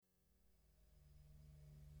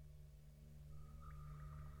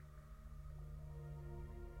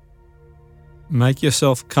Make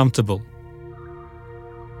yourself comfortable.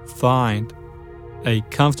 Find a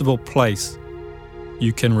comfortable place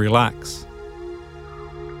you can relax.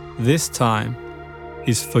 This time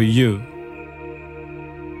is for you.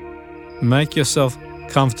 Make yourself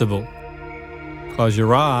comfortable. Close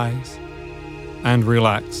your eyes and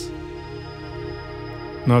relax.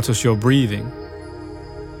 Notice your breathing.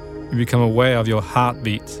 You become aware of your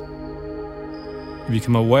heartbeat. You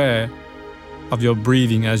become aware of your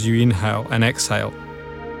breathing as you inhale and exhale.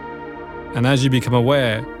 And as you become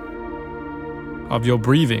aware of your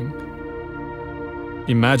breathing,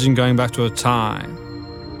 imagine going back to a time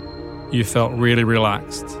you felt really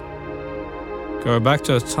relaxed. Go back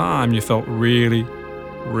to a time you felt really,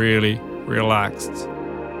 really relaxed.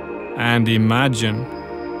 And imagine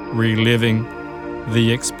reliving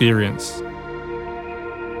the experience.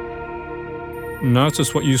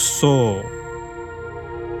 Notice what you saw,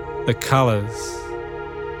 the colors,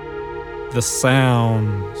 the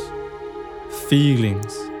sounds,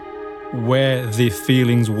 feelings, where the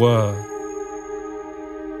feelings were.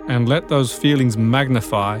 And let those feelings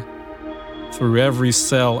magnify through every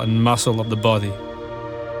cell and muscle of the body,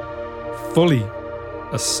 fully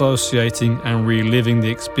associating and reliving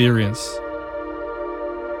the experience.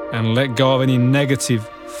 And let go of any negative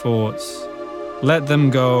thoughts. Let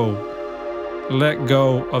them go. Let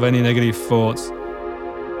go of any negative thoughts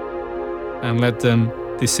and let them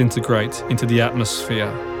disintegrate into the atmosphere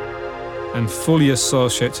and fully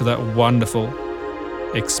associate to that wonderful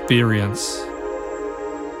experience.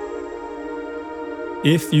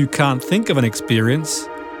 If you can't think of an experience,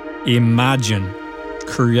 imagine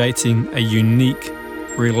creating a unique,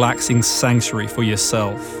 relaxing sanctuary for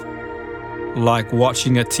yourself, like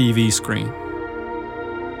watching a TV screen.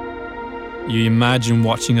 You imagine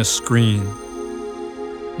watching a screen.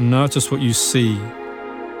 Notice what you see.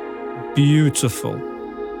 Beautiful,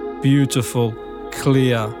 beautiful,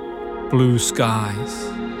 clear blue skies,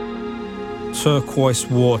 turquoise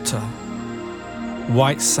water,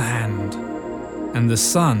 white sand, and the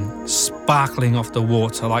sun sparkling off the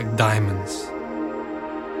water like diamonds.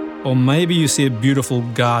 Or maybe you see a beautiful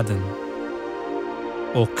garden,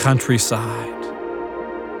 or countryside,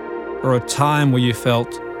 or a time where you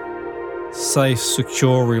felt safe,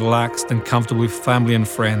 secure, relaxed, and comfortable with family and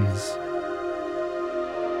friends.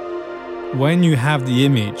 When you have the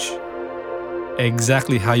image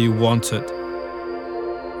exactly how you want it,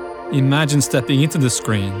 imagine stepping into the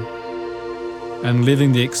screen and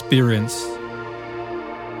living the experience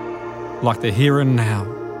like the here and now.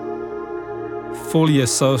 Fully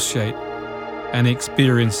associate and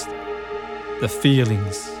experience the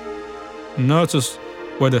feelings. Notice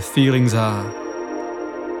where the feelings are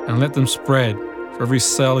and let them spread for every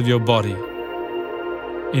cell of your body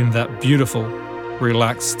in that beautiful,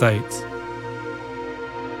 relaxed state.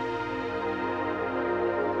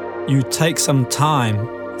 You take some time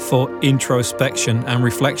for introspection and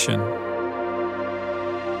reflection.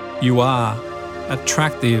 You are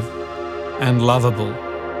attractive and lovable.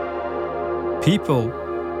 People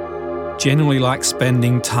genuinely like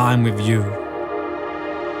spending time with you.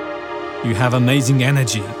 You have amazing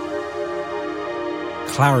energy,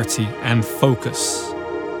 clarity, and focus.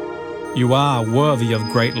 You are worthy of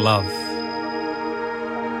great love.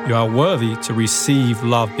 You are worthy to receive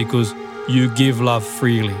love because you give love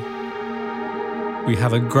freely. We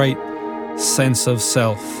have a great sense of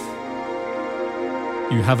self.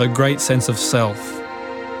 You have a great sense of self,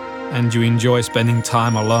 and you enjoy spending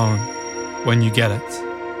time alone when you get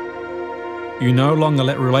it. You no longer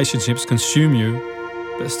let relationships consume you,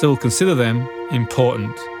 but still consider them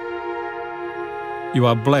important. You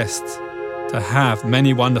are blessed to have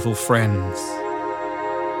many wonderful friends.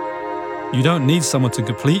 You don't need someone to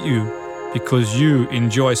complete you because you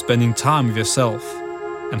enjoy spending time with yourself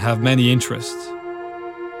and have many interests.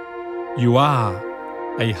 You are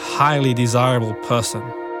a highly desirable person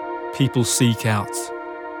people seek out.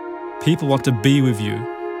 People want to be with you.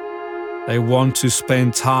 They want to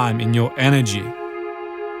spend time in your energy.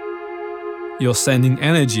 You're sending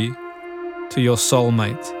energy to your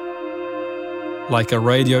soulmate. Like a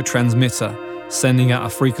radio transmitter sending out a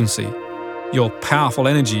frequency, your powerful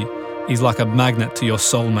energy is like a magnet to your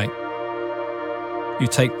soulmate. You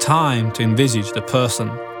take time to envisage the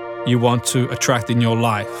person you want to attract in your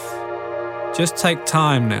life. Just take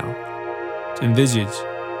time now to envisage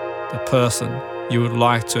the person you would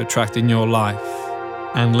like to attract in your life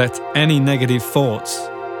and let any negative thoughts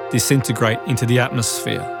disintegrate into the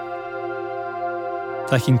atmosphere.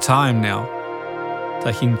 Taking time now,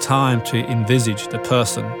 taking time to envisage the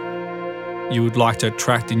person you would like to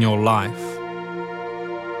attract in your life.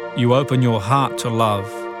 You open your heart to love.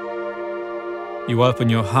 You open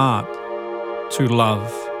your heart to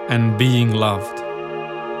love and being loved.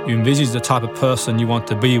 You envisage the type of person you want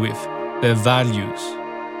to be with, their values,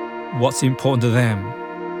 what's important to them,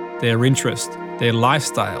 their interest, their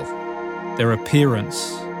lifestyle, their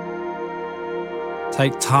appearance.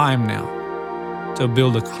 Take time now to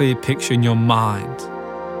build a clear picture in your mind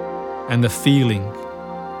and the feeling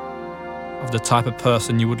of the type of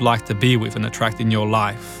person you would like to be with and attract in your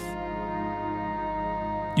life.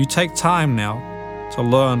 You take time now to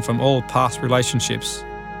learn from all past relationships.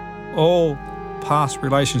 All past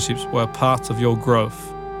relationships were parts of your growth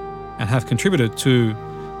and have contributed to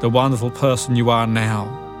the wonderful person you are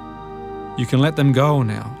now. You can let them go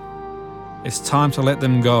now. It's time to let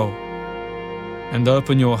them go and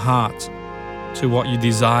open your heart to what you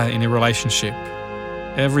desire in a relationship.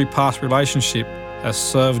 Every past relationship has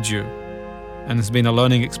served you and has been a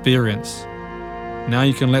learning experience. Now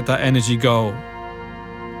you can let that energy go.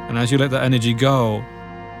 And as you let that energy go,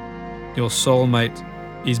 your soulmate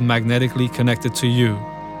is magnetically connected to you,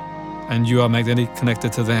 and you are magnetically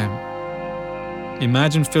connected to them.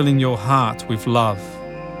 Imagine filling your heart with love.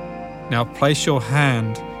 Now place your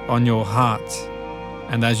hand on your heart,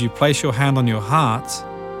 and as you place your hand on your heart,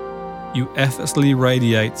 you effortlessly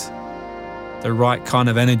radiate the right kind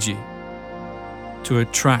of energy to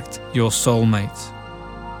attract your soulmate.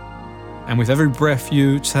 And with every breath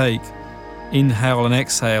you take, inhale and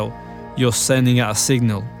exhale, you're sending out a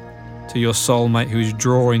signal to your soulmate who is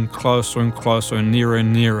drawing closer and closer and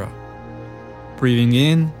nearer. Breathing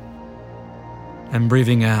in and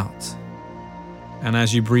breathing out. And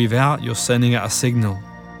as you breathe out, you're sending out a signal,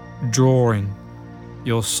 drawing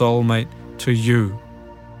your soulmate to you.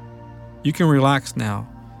 You can relax now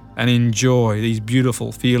and enjoy these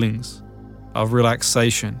beautiful feelings of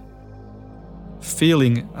relaxation,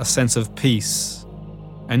 feeling a sense of peace.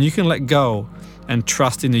 And you can let go and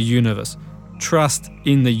trust in the universe. Trust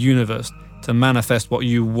in the universe to manifest what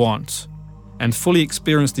you want and fully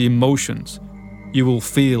experience the emotions you will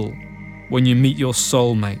feel when you meet your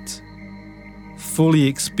soulmate. Fully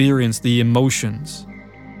experience the emotions.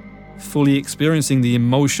 Fully experiencing the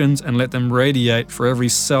emotions and let them radiate for every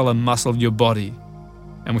cell and muscle of your body.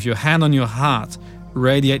 And with your hand on your heart,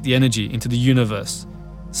 radiate the energy into the universe,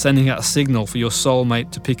 sending out a signal for your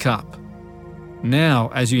soulmate to pick up. Now,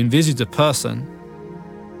 as you envisage the person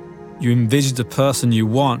you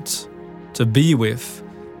want to be with,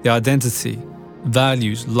 their identity,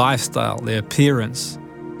 values, lifestyle, their appearance,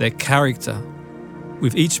 their character.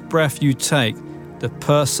 With each breath you take, the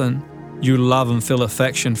person you love and feel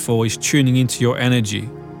affection for is tuning into your energy.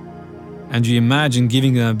 And you imagine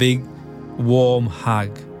giving them a big, warm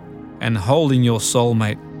hug and holding your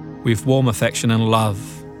soulmate with warm affection and love.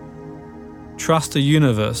 Trust the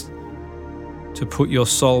universe to put your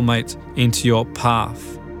soulmate into your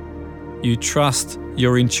path. You trust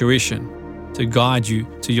your intuition to guide you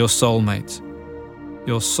to your soulmate.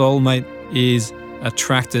 Your soulmate is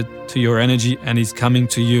attracted to your energy and is coming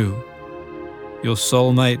to you. Your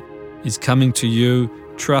soulmate is coming to you,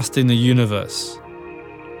 trust in the universe.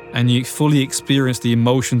 And you fully experience the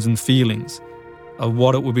emotions and feelings of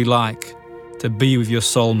what it would be like to be with your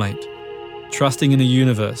soulmate. Trusting in the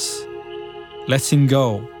universe, letting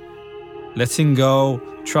go,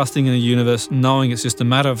 trusting in the universe, knowing it's just a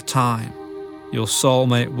matter of time. Your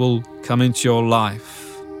soulmate will come into your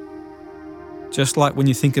life. Just like when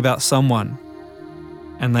you think about someone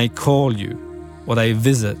and they call you, or they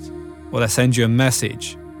visit, or they send you a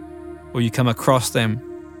message, or you come across them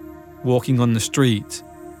walking on the street,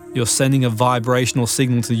 you're sending a vibrational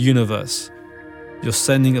signal to the universe. You're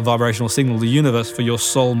sending a vibrational signal to the universe for your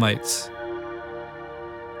soulmates.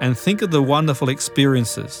 And think of the wonderful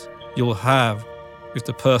experiences you'll have with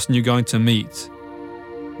the person you're going to meet.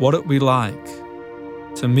 What it will be like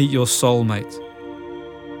to meet your soulmate.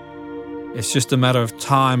 It's just a matter of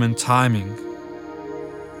time and timing.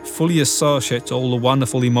 Fully associate all the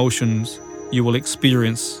wonderful emotions you will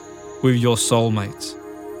experience with your soulmate.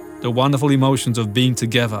 The wonderful emotions of being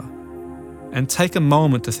together. And take a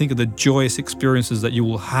moment to think of the joyous experiences that you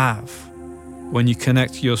will have when you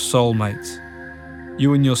connect to your soulmate.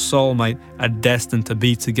 You and your soulmate are destined to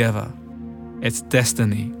be together. It's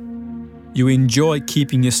destiny. You enjoy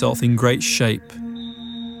keeping yourself in great shape.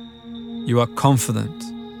 You are confident.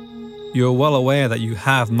 You are well aware that you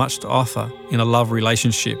have much to offer in a love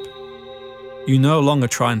relationship. You no longer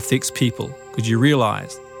try and fix people because you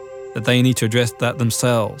realize that they need to address that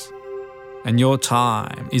themselves, and your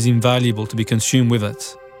time is invaluable to be consumed with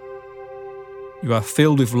it. You are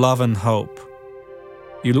filled with love and hope.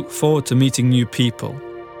 You look forward to meeting new people.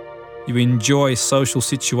 You enjoy social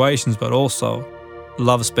situations but also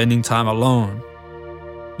love spending time alone.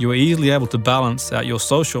 You are easily able to balance out your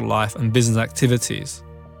social life and business activities.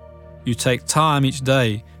 You take time each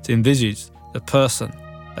day to envisage the person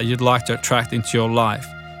that you'd like to attract into your life,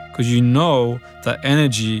 because you know that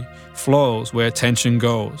energy flows where attention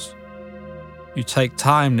goes. You take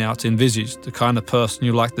time now to envisage the kind of person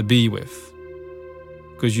you like to be with,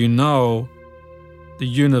 because you know the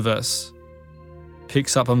universe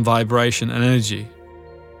picks up on vibration and energy.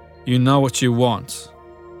 You know what you want,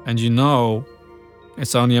 and you know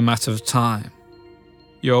it's only a matter of time.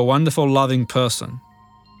 You're a wonderful, loving person.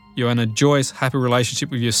 You're in a joyous, happy relationship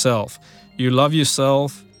with yourself. You love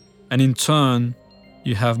yourself, and in turn,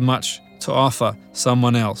 you have much to offer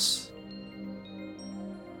someone else.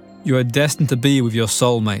 You are destined to be with your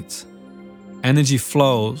soulmate. Energy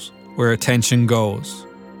flows where attention goes.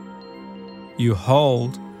 You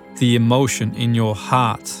hold the emotion in your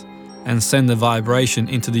heart and send the vibration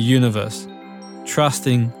into the universe,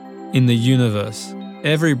 trusting in the universe.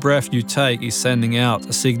 Every breath you take is sending out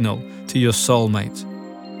a signal to your soulmate.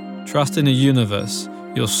 Trust in the universe.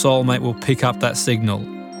 Your soulmate will pick up that signal.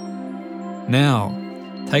 Now,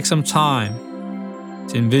 take some time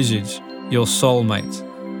to envisage your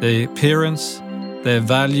soulmate, their appearance, their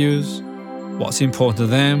values, what's important to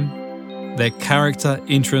them, their character,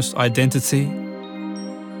 interest, identity,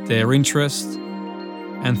 their interest,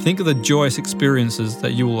 and think of the joyous experiences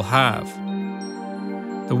that you will have,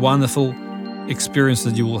 the wonderful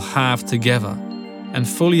experiences you will have together, and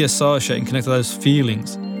fully associate and connect to those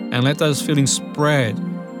feelings, and let those feelings spread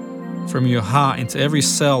from your heart into every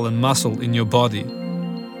cell and muscle in your body,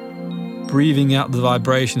 breathing out the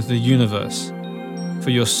vibrations of the universe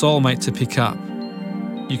for your soulmate to pick up.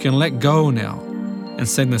 You can let go now and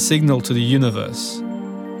send a signal to the universe.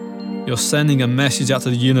 You're sending a message out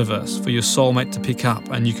to the universe for your soulmate to pick up,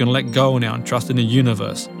 and you can let go now and trust in the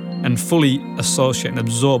universe and fully associate and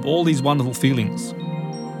absorb all these wonderful feelings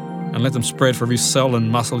and let them spread for every cell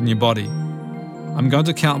and muscle in your body. I'm going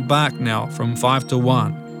to count back now from 5 to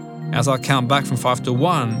 1. As I count back from 5 to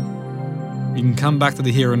 1, you can come back to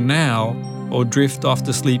the here and now or drift off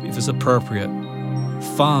to sleep if it's appropriate.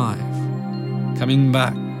 5, coming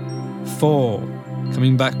back. 4,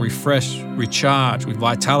 coming back refreshed, recharged with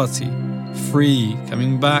vitality. 3,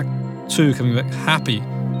 coming back. 2, coming back happy,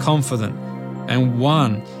 confident. And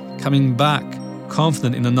 1, coming back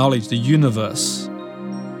confident in the knowledge the universe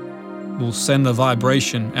will send a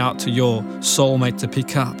vibration out to your soulmate to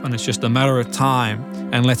pick up, and it's just a matter of time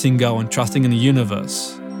and letting go and trusting in the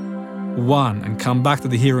universe. 1, and come back to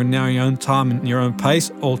the here and now in your own time and your own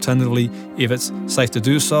pace. Alternatively, if it's safe to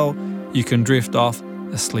do so, you can drift off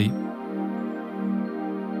asleep.